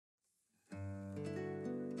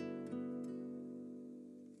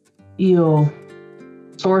Eo,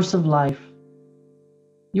 source of life,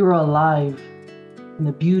 you are alive in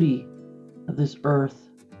the beauty of this earth,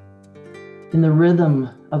 in the rhythm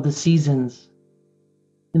of the seasons,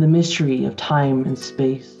 in the mystery of time and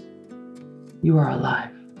space. You are alive.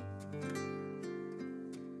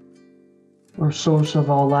 Or source of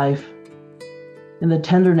all life, in the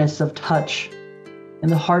tenderness of touch, in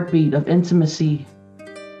the heartbeat of intimacy,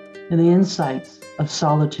 in the insights of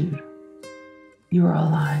solitude. You are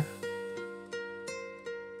alive.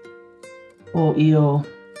 O Eo,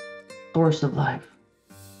 source of life,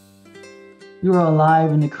 you are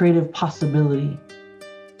alive in the creative possibility,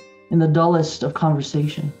 in the dullest of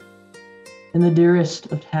conversation, in the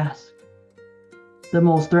dearest of tasks, the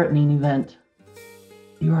most threatening event.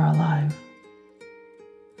 You are alive.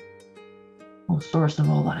 O source of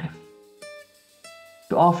all life,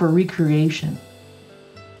 to offer recreation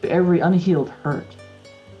to every unhealed hurt,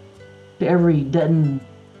 to every deadened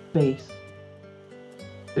face,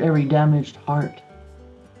 to every damaged heart.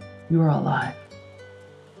 You are alive.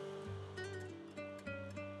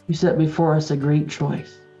 You set before us a great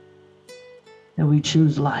choice, and we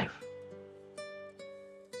choose life.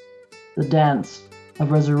 The dance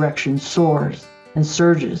of resurrection soars and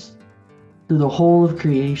surges through the whole of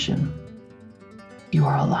creation. You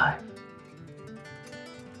are alive.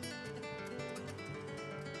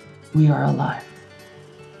 We are alive.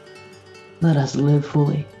 Let us live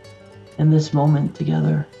fully in this moment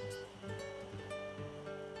together,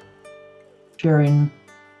 sharing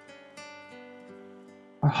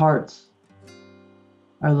our hearts,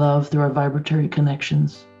 our love through our vibratory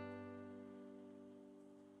connections,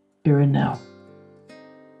 here and now.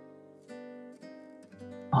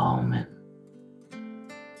 Amen.